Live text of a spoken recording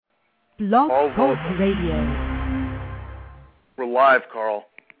Blog All Talk Vogel. Radio. We're live, Carl.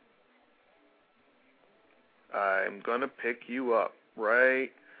 I'm going to pick you up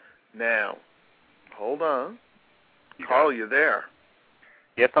right now. Hold on. Carl, you there?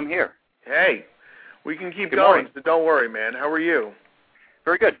 Yes, I'm here. Hey, we can keep Good going, morning. so don't worry, man. How are you?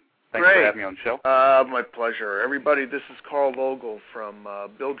 Very good. Thanks Great. for having me on the show. My pleasure. Everybody, this is Carl Vogel from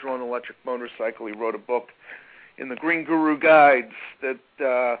Build Your Own Electric Motorcycle. He wrote a book in the Green Guru Guides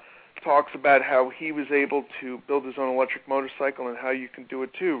that talks about how he was able to build his own electric motorcycle and how you can do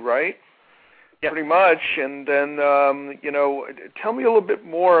it too, right? Yes. Pretty much. And then, tell me a little bit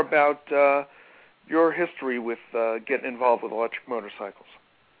more about your history with getting involved with electric motorcycles.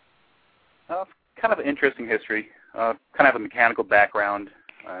 Kind of an interesting history. Kind of have a mechanical background,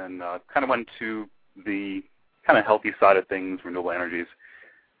 and kind of went to the kind of healthy side of things, renewable energies.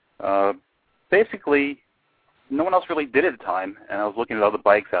 Basically, no one else really did it at the time, and I was looking at other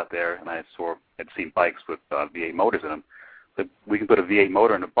bikes out there, and I had seen bikes with V8 motors in them. But we can put a V8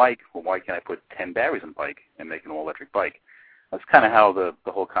 motor in a bike, well, why can't I put 10 batteries in a bike and make an all-electric bike? That's kind of how the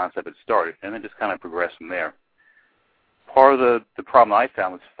whole concept had started, and then just kind of progressed from there. Part of the problem I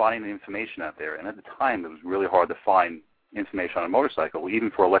found was finding the information out there, and at the time it was really hard to find information on a motorcycle,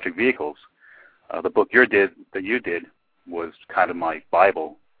 even for electric vehicles. The book you did was kind of my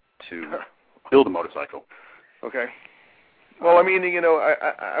Bible to build a motorcycle. Okay. Well, I mean,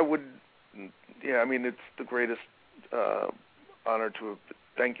 I would, it's the greatest honor to have,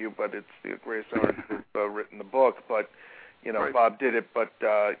 thank you, but it's the greatest honor to have written the book. But, Right. Bob did it, but,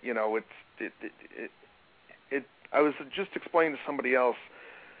 I was just explaining to somebody else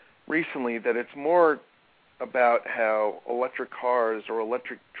recently that it's more about how electric cars or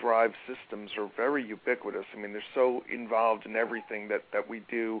electric drive systems are very ubiquitous. I mean, they're so involved in everything that we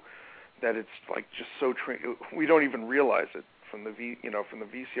do that it's like just so we don't even realize it from the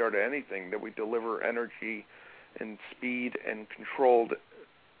VCR to anything, that we deliver energy and speed and controlled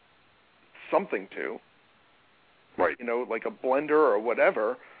something to. Right. Like a blender or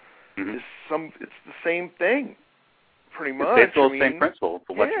whatever. Mm-hmm. It's the same thing, pretty much. It's all the same principle.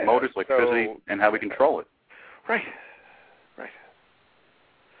 Electric motors, electricity, and how we control it. Right.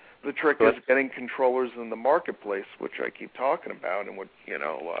 The trick is getting controllers in the marketplace, which I keep talking about, and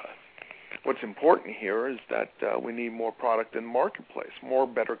what's important here is that we need more product in the marketplace,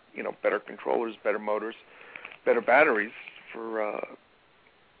 better controllers, better motors, better batteries for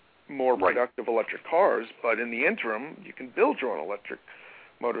more productive electric cars. But in the interim, you can build your own electric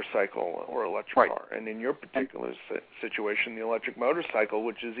motorcycle or electric car. And in your particular situation, the electric motorcycle,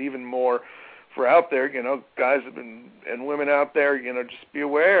 which is even more for out there, guys and women out there, just be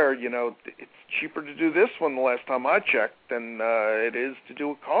aware, it's cheaper to do this one the last time I checked than it is to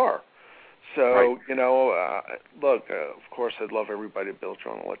do a car. So, look, of course I'd love everybody to build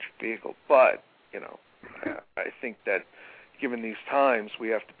your own electric vehicle, but, I think that given these times, we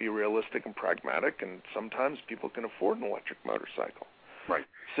have to be realistic and pragmatic, and sometimes people can afford an electric motorcycle. Right.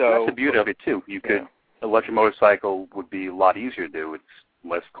 So that's the beauty of it, too. Electric motorcycle would be a lot easier to do. It's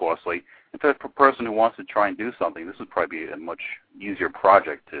less costly. And for a person who wants to try and do something, this would probably be a much easier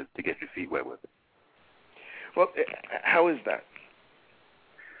project to get your feet wet with it. Well, how is that?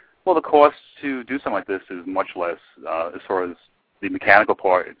 Well, the cost to do something like this is much less. As far as the mechanical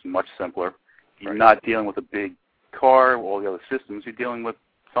part, it's much simpler. You're not dealing with a big car, all the other systems. You're dealing with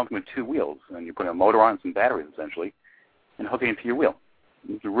something with two wheels, and you're putting a motor on and some batteries, essentially, and hooking it to your wheel.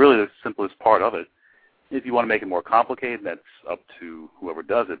 It's really the simplest part of it. If you want to make it more complicated, that's up to whoever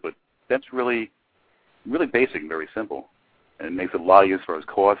does it, but that's really, really basic and very simple. And it makes it a lot easier as far as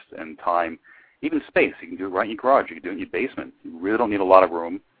cost and time, even space. You can do it right in your garage. You can do it in your basement. You really don't need a lot of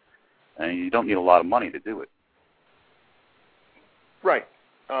room, and you don't need a lot of money to do it. Right.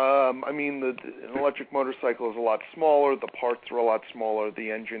 An electric motorcycle is a lot smaller. The parts are a lot smaller.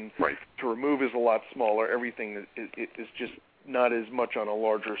 The engine to remove is a lot smaller. Everything is just not as much on a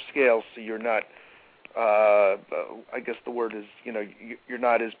larger scale, so you're not, I guess the word is, you're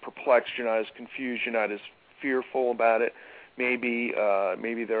not as perplexed, you're not as confused, you're not as fearful about it. Maybe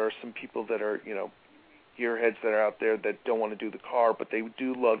there are some people that are, gearheads that are out there that don't want to do the car, but they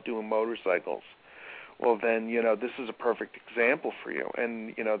do love doing motorcycles. Well, then, this is a perfect example for you.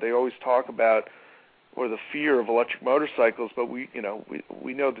 And, they always talk about, or the fear of electric motorcycles, but we know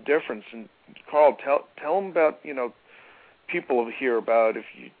the difference. And Carl, tell them about, people here about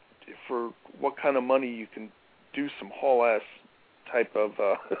for what kind of money you can do some haul-ass type of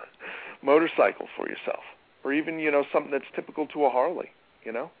motorcycle for yourself. Or even, something that's typical to a Harley,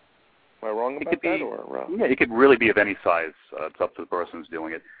 Am I wrong about that? Yeah, it could really be of any size. It's up to the person who's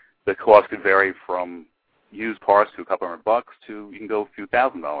doing it. The cost could vary from used parts to a couple $100 to you can go a few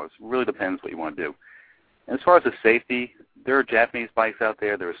 $1,000s. It really depends what you want to do. And as far as the safety, there are Japanese bikes out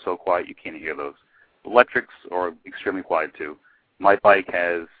there that are so quiet you can't hear those. Electrics are extremely quiet too. My bike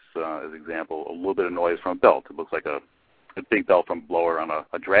has, as an example, a little bit of noise from a belt. It looks like a big belt from a blower on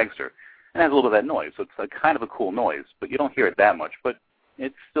a dragster. And it has a little bit of that noise. So it's a kind of a cool noise, but you don't hear it that much. But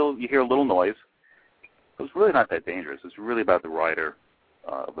it's still, you hear a little noise. So it's really not that dangerous. It's really about the rider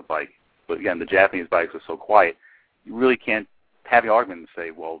of the bike. But again, the Japanese bikes are so quiet, you really can't have the argument and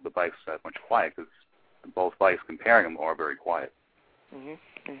say, well, the bike's that much quiet, because both bikes, comparing them, are very quiet.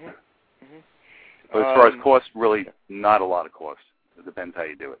 Mm-hmm. Mm-hmm. Mm-hmm. But as far as cost, really not a lot of cost. It depends how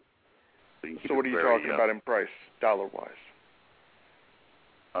you do it. So what are you talking about in price, dollar-wise?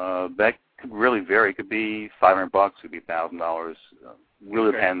 That could really vary. It could be $500, it could be $1,000.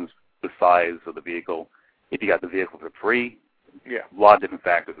 Really depends the size of the vehicle. If you got the vehicle for free, a lot of different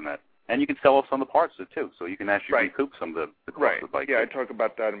factors in that. And you can sell off some of the parts too, so you can actually recoup some of the cost of the bike. Yeah, I talk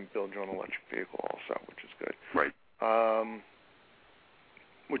about that in Build Your Own Electric Vehicle also, which is good. Right.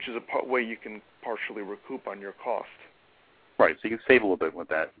 Which is a way you can partially recoup on your cost. Right, so you can save a little bit with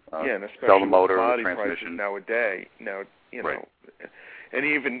that. And especially sell the motor, with the transmission. Nowadays, and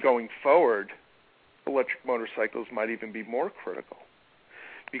even going forward, electric motorcycles might even be more critical.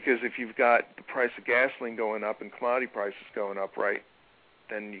 Because if you've got the price of gasoline going up and commodity prices going up,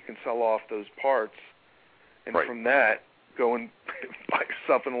 then you can sell off those parts, and from that, go and buy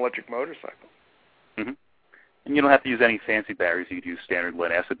yourself an electric motorcycle. Mm-hmm. And you don't have to use any fancy batteries. You could use standard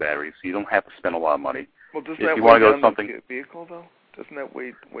lead-acid batteries, so you don't have to spend a lot of money. Well, doesn't that weigh down the vehicle, though? Doesn't that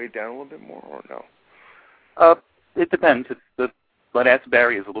weigh down a little bit more, or no? It depends. The lead-acid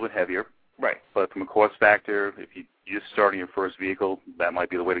battery is a little bit heavier. Right. But from a cost factor, if you're just starting your first vehicle, that might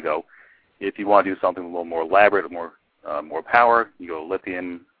be the way to go. If you want to do something a little more elaborate, more power, you go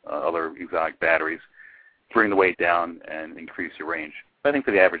lithium, other exotic batteries, bring the weight down and increase your range. But I think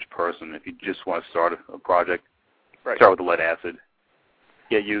for the average person, if you just want to start a project, start with the lead acid,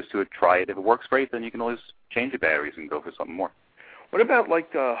 get used to it, try it. If it works great, then you can always change the batteries and go for something more. What about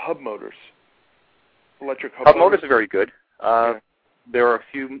hub motors? Electric hub motors? Hub motors are very good. There are a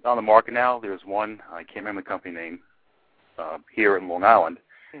few on the market now. There's one, I can't remember the company name, here in Long Island,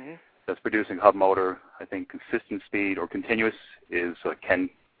 that's producing hub motor. I think consistent speed or continuous is 10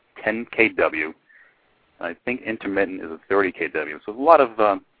 kW. I think intermittent is a 30 kW. So a lot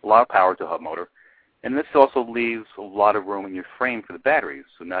of power to hub motor. And this also leaves a lot of room in your frame for the batteries.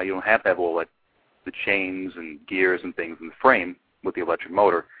 So now you don't have to have all the chains and gears and things in the frame with the electric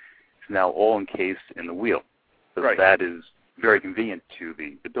motor. It's now all encased in the wheel. So that is very convenient to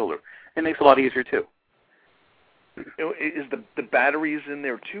the builder. It makes it a lot easier too. Is the batteries in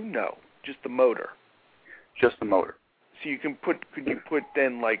there too? No, just the motor. Just the motor. So could you put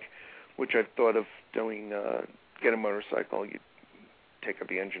then, which I've thought of doing, get a motorcycle, you take up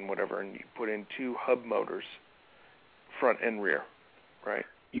the engine, whatever, and you put in 2 hub motors, front and rear, right?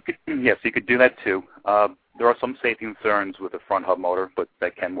 Yes, you could do that too. There are some safety concerns with the front hub motor, but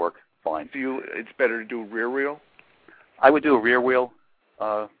that can work fine. It's better to do rear wheel? I would do a rear wheel.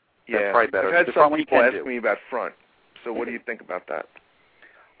 That's probably better. I've had some people ask me about front. So what do you think about that?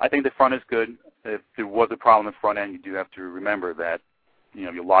 I think the front is good. If there was a problem in the front end, you do have to remember that,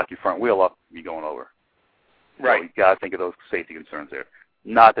 you lock your front wheel up, you're going over. Right. So you got to think of those safety concerns there.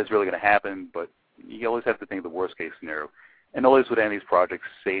 Not that's really going to happen, but you always have to think of the worst case scenario. And always with any of these projects,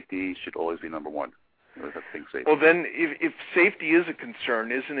 safety should always be number one. You always have to think safety. Well, then, if safety is a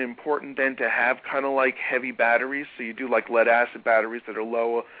concern, isn't it important then to have kind of like heavy batteries? So you do like lead-acid batteries that are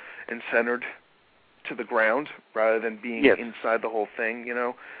low and centered to the ground rather than being inside the whole thing,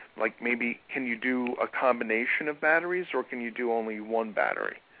 Like maybe can you do a combination of batteries, or can you do only one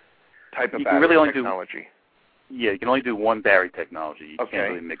battery type of battery technology? You can only do one battery technology. You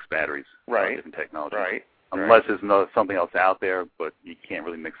can't really mix batteries. Different technologies. Unless there's something else out there, but you can't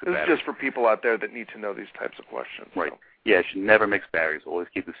really mix the batteries. This is just for people out there that need to know these types of questions. Right. So. Yeah, you should never mix batteries. Always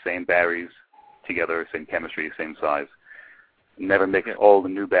keep the same batteries together, same chemistry, same size. Never mix all the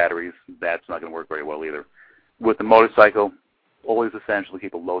new batteries. That's not going to work very well either. With the motorcycle, always essentially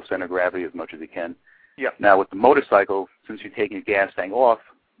keep a low center of gravity as much as you can. Now, with the motorcycle, since you're taking your gas tank off,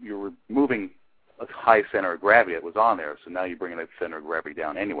 you're removing a high center of gravity that was on there, so now you're bringing that center of gravity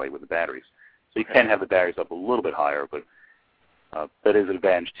down anyway with the batteries. So you can have the batteries up a little bit higher, but that is an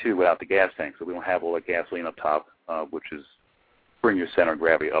advantage too without the gas tank. So we don't have all that gasoline up top, which is bring your center of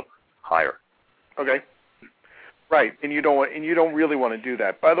gravity up higher. Okay. Right, and you don't really want to do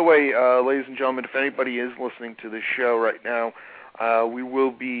that. By the way, ladies and gentlemen, if anybody is listening to this show right now, we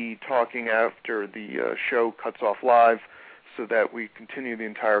will be talking after the show cuts off live. so that we continue the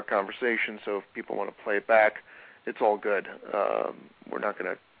entire conversation. So if people want to play it back, it's all good. We're not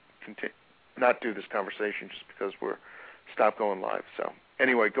going to not do this conversation just because we're stopped going live. So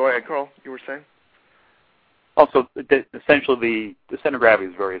anyway, go ahead, Carl. You were saying? Also, essentially, the center of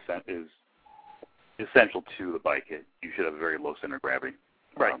gravity is essential to the bike. You should have a very low center of gravity,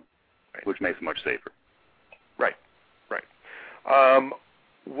 right. Which makes it much safer. Right.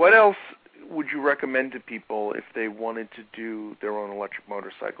 What else would you recommend to people if they wanted to do their own electric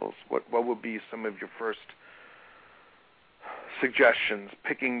motorcycles? What would be some of your first suggestions?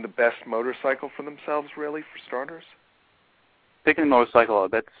 Picking the best motorcycle for themselves, really, for starters? Picking a motorcycle,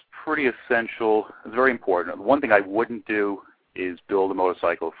 that's pretty essential. It's very important. One thing I wouldn't do is build a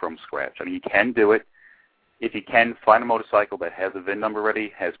motorcycle from scratch. I mean, you can do it. If you can, find a motorcycle that has a VIN number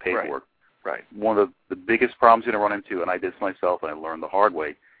ready, has paperwork. Right. One of the biggest problems you're going to run into, and I did this myself and I learned the hard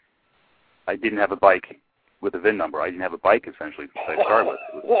way, I didn't have a bike with a VIN number. I didn't have a bike, essentially, to start with.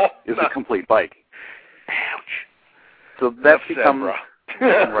 It was a complete bike. Ouch. So that's become...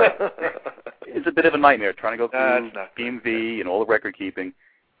 Right. It's a bit of a nightmare trying to go through DMV and all the record keeping.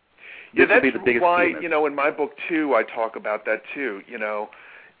 Yeah, that's why, in my book, too, I talk about that, too.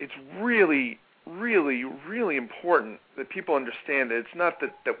 It's really, really, really important that people understand that it's not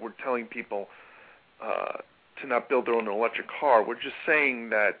that we're telling people to not build their own electric car. We're just saying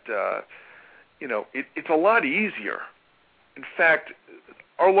that, it's a lot easier. In fact,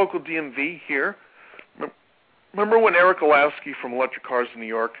 our local DMV here, remember when Eric Olowski from Electric Cars in New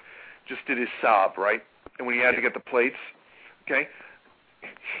York just did his Saab, right? And when he had to get the plates, okay?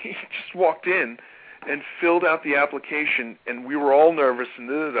 He just walked in and filled out the application, and we were all nervous, and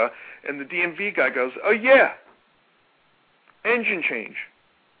and the DMV guy goes, "Oh, yeah, engine change.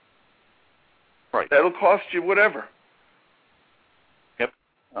 Right. That'll cost you whatever." Yep.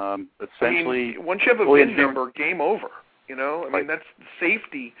 Essentially... once you have a VIN number, game over. That's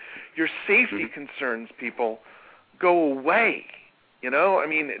safety. Your safety concerns, people, go away.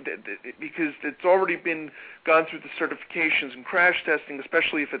 Because it's already been gone through the certifications and crash testing,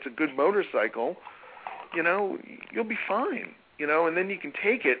 especially if it's a good motorcycle, you'll be fine, and then you can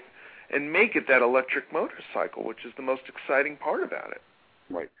take it and make it that electric motorcycle, which is the most exciting part about it.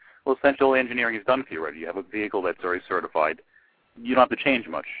 Right. Well, essential engineering is done for you already. You have a vehicle that's already certified. You don't have to change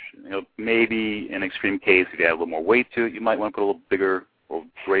much. Maybe in an extreme case, if you add a little more weight to it, you might want to put a little bigger or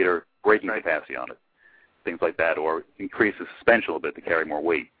greater braking capacity on it. Things like that, or increase the suspension a little bit to carry more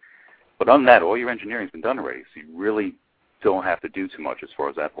weight. But other than that, all your engineering has been done already, so you really don't have to do too much as far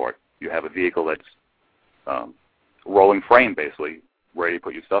as that part. You have a vehicle that's rolling frame, basically, ready to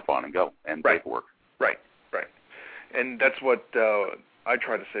put your stuff on and go, and paperwork. Right. And that's what I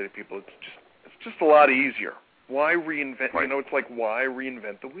try to say to people. It's just a lot easier. Why reinvent? Right. It's like, why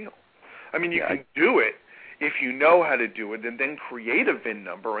reinvent the wheel? I mean, you can do it if you know how to do it, and then create a VIN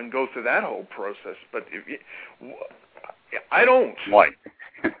number and go through that whole process. But I don't. Why?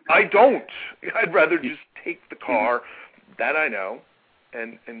 I don't. I'd rather just take the car that I know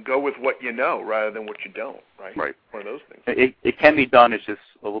and go with what you know rather than what you don't. Right. One of those things. It can be done. It's just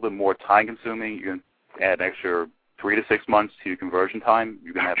a little bit more time consuming. You're going to add an extra 3 to 6 months to your conversion time.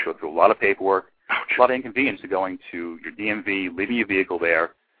 You're going to have to go through a lot of paperwork, a lot of inconvenience to going to your DMV, leaving your vehicle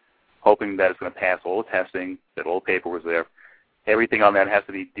there, hoping that it's going to pass all the testing, that all the paperwork is there. Everything on that has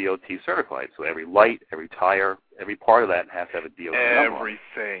to be DOT certified. So every light, every tire, every part of that has to have a DOT number.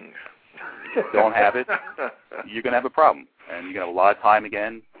 Everything. If you don't have it, you're going to have a problem. And you're going to have a lot of time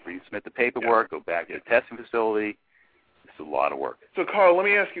again, resubmit the paperwork, go back to the testing facility. It's a lot of work. So, Carl, let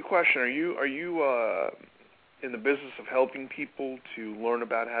me ask you a question. Are you in the business of helping people to learn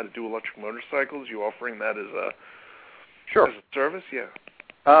about how to do electric motorcycles? You offering that as a service? Yeah.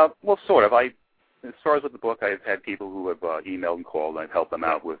 Well, sort of. As far as with the book, I've had people who have emailed and called, and I've helped them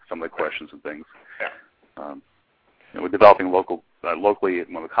out with some of the questions and things. Yeah. We're developing locally at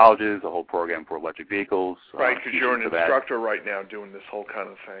one of the colleges a whole program for electric vehicles. Right, because you're an instructor right now doing this whole kind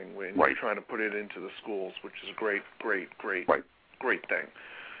of thing. You're trying to put it into the schools, which is a great thing.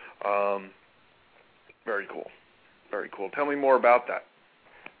 Very cool. Very cool. Tell me more about that.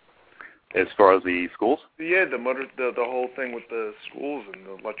 As far as the schools? Yeah, the whole thing with the schools and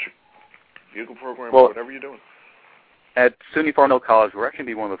the electric vehicle program, or whatever you're doing. At SUNY Farmville College, we're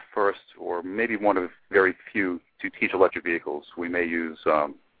actually one of the first, or maybe one of very few, to teach electric vehicles. We may use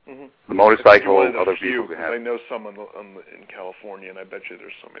the motorcycle, other vehicles we have. I know some in California, and I bet you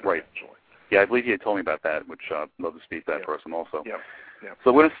there's some internationally. Yeah, I believe you had told me about that, which I'd love to speak to that person also. Yeah.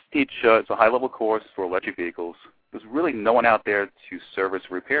 So we're going to teach, it's a high-level course for electric vehicles. There's really no one out there to service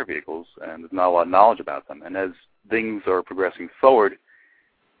or repair vehicles, and there's not a lot of knowledge about them. And as things are progressing forward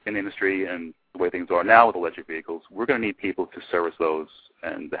in the industry and the way things are now with electric vehicles, we're going to need people to service those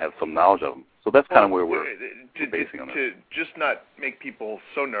and to have some knowledge of them. So that's kind of where we're basing on that. To just not make people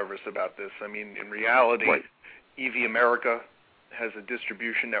so nervous about this, I mean, in reality, EV America has a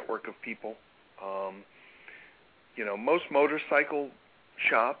distribution network of people. Most motorcycle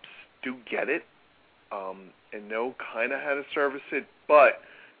shops do get it and know kind of how to service it, but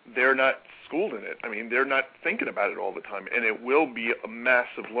they're not schooled in it. I mean, they're not thinking about it all the time, and it will be a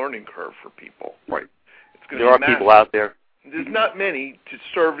massive learning curve for people. Right. There are people out there. There's not many to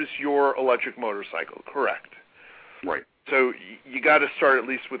service your electric motorcycle, correct? Right. So you got to start at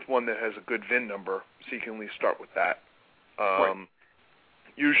least with one that has a good VIN number, so you can at least start with that.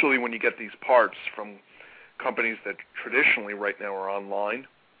 Usually when you get these parts from companies that traditionally right now are online,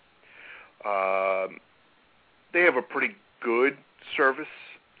 they have a pretty good service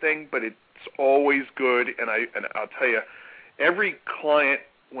thing, but it's always good, and I'll tell you, every client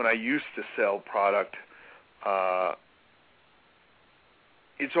when I used to sell product,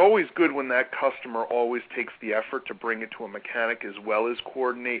 it's always good when that customer always takes the effort to bring it to a mechanic as well as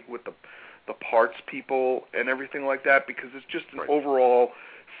coordinate with the parts people and everything like that, because it's just an overall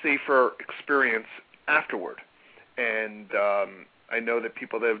safer experience afterward. And I know that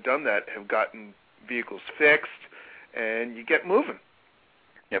people that have done that have gotten vehicles fixed, and you get moving,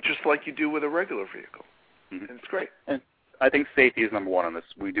 just like you do with a regular vehicle. And it's great. And I think safety is number one on this.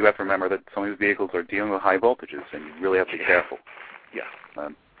 We do have to remember that some of these vehicles are dealing with high voltages, and you really have to be careful. Yeah.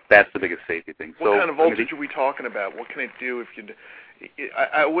 That's the biggest safety thing. What kind of voltage are we talking about? What can it do if you?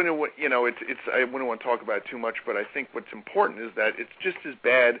 I wouldn't, I wouldn't want to talk about it too much, but I think what's important is that it's just as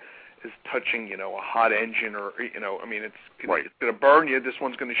bad as touching, a hot engine, or I mean, it's going to burn you. This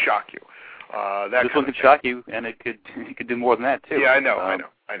one's going to shock you. This one could shock you, and it could do more than that too. Yeah, I know.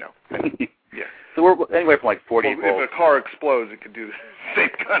 Yeah. So we're anywhere from like 40 volts. If a car explodes, it could do the same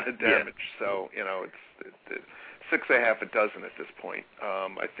kind of damage. Yeah. So it's 6.5 a dozen at this point.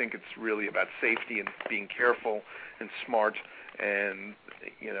 I think it's really about safety and being careful and smart, and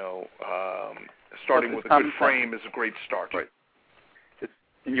starting with a good frame is a great start. Right. It's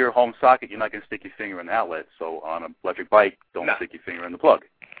in your home socket, you're not going to stick your finger in the outlet. So on an electric bike, don't stick your finger in the plug.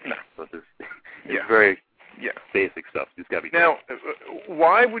 No. So it's very basic stuff. It's got to be now.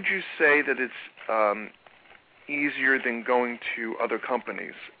 Why would you say that it's easier than going to other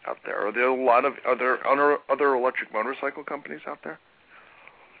companies out there? Are there a lot of other electric motorcycle companies out there?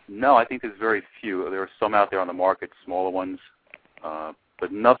 No, I think there's very few. There are some out there on the market, smaller ones,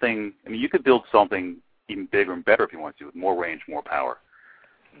 but nothing. I mean, you could build something even bigger and better if you want to, with more range, more power.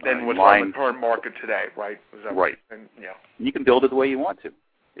 Than what's on the current market today, right? Right. You can build it the way you want to.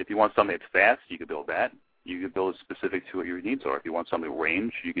 If you want something that's fast, you could build that. You could build it specific to what your needs are. If you want something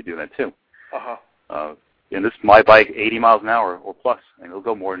range, you could do that too. And this is my bike, 80 miles an hour or plus, and it'll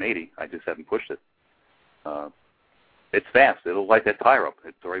go more than 80. I just haven't pushed it. It's fast. It'll light that tire up.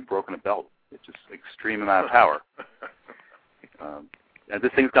 It's already broken a belt. It's just extreme amount of power. And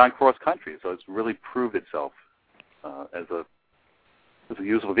this thing's gone cross country, so it's really proved itself as a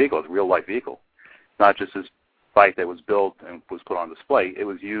usable vehicle, as a real life vehicle. Not just this bike that was built and was put on display. It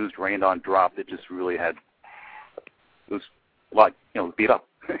was used, rained on, dropped. It just really it was like, beat up.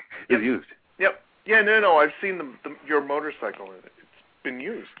 It was used. Yep. Yeah, no, I've seen your motorcycle. It's been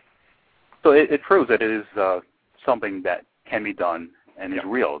used. So it proves that it is something that can be done and is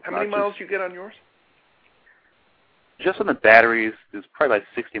real. It's How many miles do you get on yours? Just on the batteries, there's probably about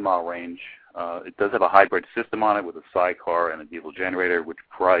 60-mile range. It does have a hybrid system on it with a sidecar and a diesel generator, which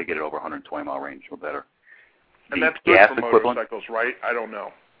probably get it over 120-mile range or better. And that's good for motorcycles, right? I don't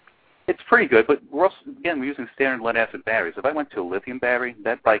know. It's pretty good, but we're using standard lead-acid batteries. If I went to a lithium battery,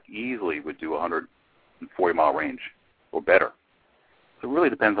 that bike easily would do 140-mile range or better. So it really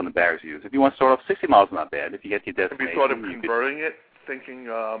depends on the batteries you use. If you want to start off 60 miles, not bad. If you get to your destination, have you thought of converting it, thinking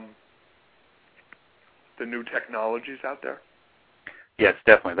the new technologies out there? Yes,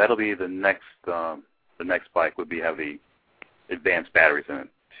 definitely. That'll be the next bike would have the advanced batteries in it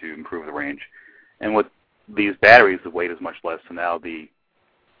to improve the range. And with these batteries, the weight is much less, so now the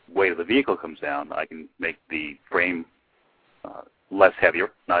weight of the vehicle comes down. I can make the frame less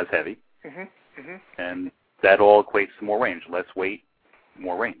heavier, not as heavy, and that all equates to more range. Less weight,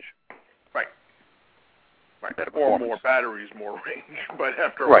 more range. Right. Or more batteries, more range. But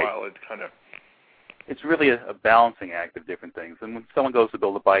after a while, it's kind of... It's really a balancing act of different things. And when someone goes to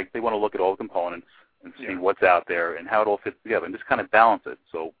build a bike, they want to look at all the components and see what's out there and how it all fits together and just kind of balance it.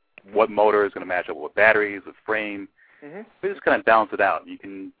 So what motor is going to match up with batteries, with frame. We just kind of balance it out. You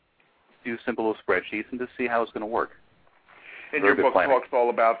can do simple little spreadsheets and just see how it's going to work. And your book talks all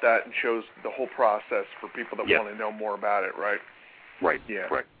about that and shows the whole process for people that want to know more about it, right? Right,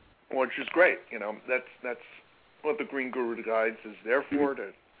 correct. which is great. That's what the Green Guru Guides is there for,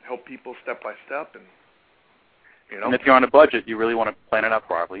 to help people step by step. And if you're on a budget, you really want to plan it out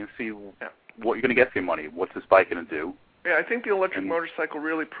properly and see what you're going to get for your money. What's this bike going to do? Yeah, I think the electric motorcycle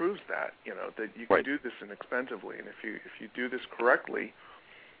really proves that. That you can do this inexpensively, and if you do this correctly,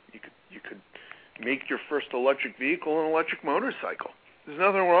 you could make your first electric vehicle an electric motorcycle. There's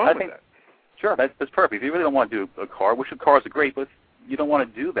nothing wrong with that. Sure, that's perfect. If you really don't want to do a car, which cars are great, but if you don't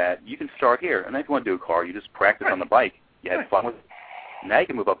want to do that, you can start here. And if you want to do a car, you just practice on the bike. You had fun with it. Now you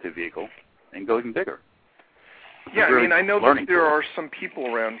can move up to a vehicle and go even bigger. Yeah, I know that there are some people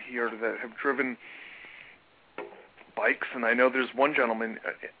around here that have driven bikes, and I know there's one gentleman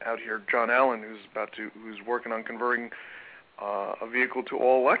out here, John Allen, who's working on converting a vehicle to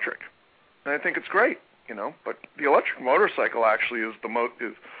all electric, and I think it's great, But the electric motorcycle actually is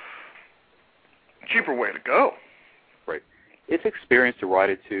is cheaper way to go. Right. It's experience to ride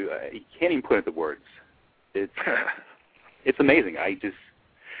it too. You can't even put it into words. It's amazing.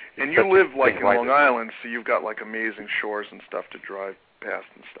 And you live like in Long Island, so you've got like amazing shores and stuff to drive past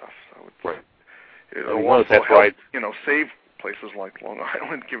and stuff. So it'll also help, save places like Long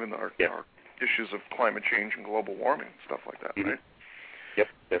Island, given our issues of climate change and global warming and stuff like that, right? Yep,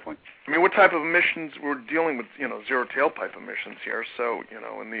 definitely. What type of emissions we're dealing with? Zero tailpipe emissions here. So,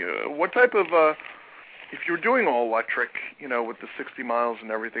 what type of if you're doing all electric, with the 60 miles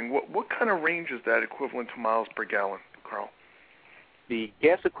and everything, what kind of range is that equivalent to miles per gallon, Carl? The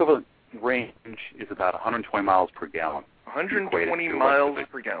gas equivalent range is about 120 miles per gallon. 120 miles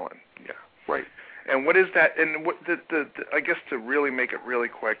per gallon. Yeah. Right. And what is that? And what I guess to really make it really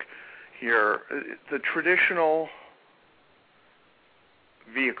quick here, the traditional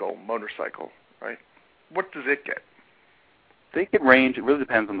vehicle, motorcycle, right? What does it get? They can range. It really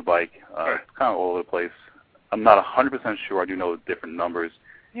depends on the bike. It's kind of all over the place. I'm not 100% sure. I do know the different numbers.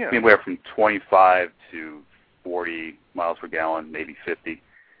 Yeah. Anywhere from 25 to 40 miles per gallon, maybe 50.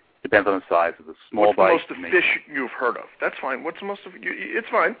 Depends on the size of the small bike. What's the most efficient you've heard of? That's fine. What's the most? It's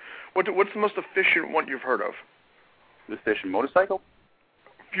fine. What's the most efficient one you've heard of? The efficient motorcycle?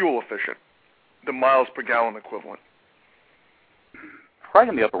 Fuel efficient. The miles per gallon equivalent. Probably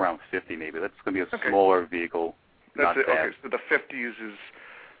going to be up around 50, maybe. That's going to be a smaller vehicle. That's it. Okay, so the 50s is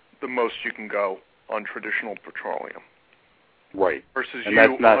the most you can go on traditional petroleum. Right. Versus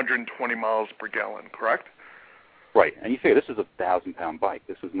 120 miles per gallon, correct? Right. And you figure this is a 1,000-pound bike.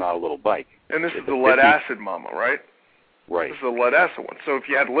 This is not a little bike. And this is the lead-acid mama, right? Right. This is the lead-acid one. So if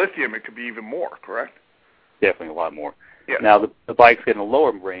you had lithium, it could be even more, correct? Definitely a lot more. Yeah. Now, the bikes getting a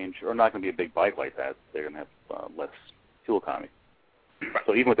lower range are not going to be a big bike like that. They're going to have less fuel economy. Right.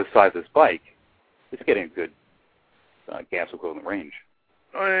 So even with the size of this bike, it's getting a good gas equivalent range.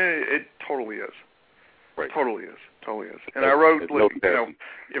 It totally is. Right. Totally is. And I wrote,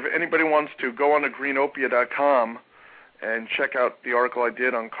 if anybody wants to, go on to greenopia.com and check out the article I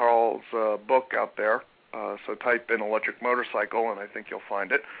did on Carl's book out there. So type in electric motorcycle, and I think you'll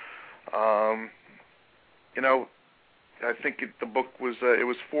find it. I think the book was, it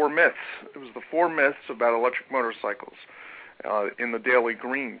was 4 myths. It was the 4 myths about electric motorcycles in the Daily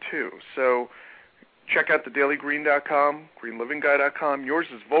Green, too. So check out thedailygreen.com, greenlivingguy.com. Yours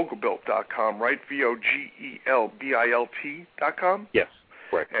is vogelbuilt.com, right? VOGELBILT.com? Yes,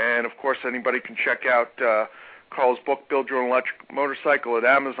 correct. And, of course, anybody can check out Carl's book, Build Your Own Electric Motorcycle, at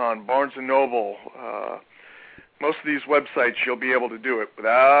Amazon, Barnes & Noble. Most of these websites, you'll be able to do it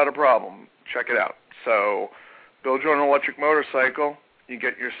without a problem. Check it out. So build your own electric motorcycle. You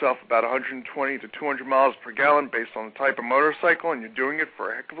get yourself about 120 to 200 miles per gallon based on the type of motorcycle, and you're doing it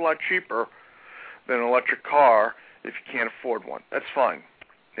for a heck of a lot cheaper than an electric car if you can't afford one. That's fine.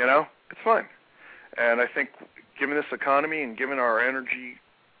 It's fine. And I think given this economy and given our energy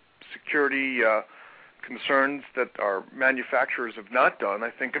security concerns that our manufacturers have not done, I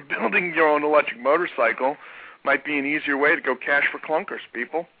think building your own electric motorcycle might be an easier way to go cash for clunkers,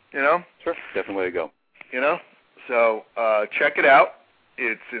 people, Sure, definitely way to go. So check it out.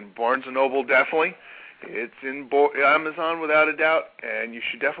 It's in Barnes & Noble, definitely. It's in Amazon, without a doubt, and you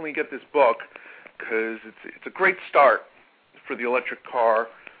should definitely get this book because it's a great start for the electric car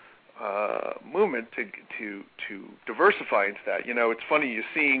movement to diversify into that. It's funny, you're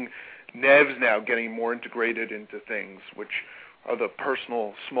seeing NEVs now getting more integrated into things, which are the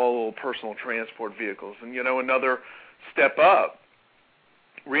small little personal transport vehicles. And, another step up,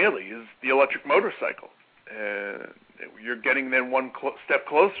 really, is the electric motorcycle. You're getting then one step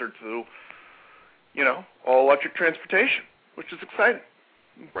closer to, all electric transportation, which is exciting.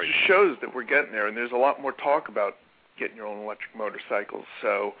 Right. It just shows that we're getting there, and there's a lot more talk about getting your own electric motorcycles.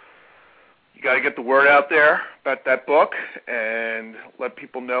 So You got to get the word out there about that book and let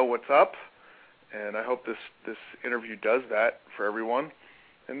people know what's up. And I hope this interview does that for everyone.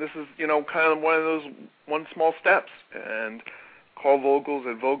 And this is, kind of one of those one small steps. And call Vogel's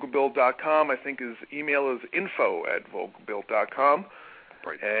at vogelbuild.com. I think his email is info@vogelbuild.com.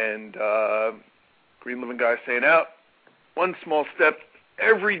 Right. And Green Living Guy saying out, one small step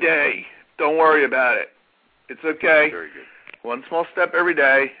every day. Don't worry about it. It's okay. Very good. One small step every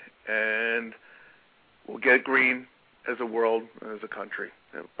day, and we'll get green as a world and as a country,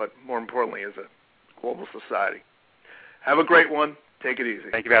 but more importantly, as a global society. Have a great one. Take it easy.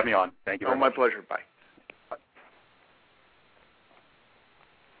 Thank you for having me on. Thank you very much. My pleasure. Bye.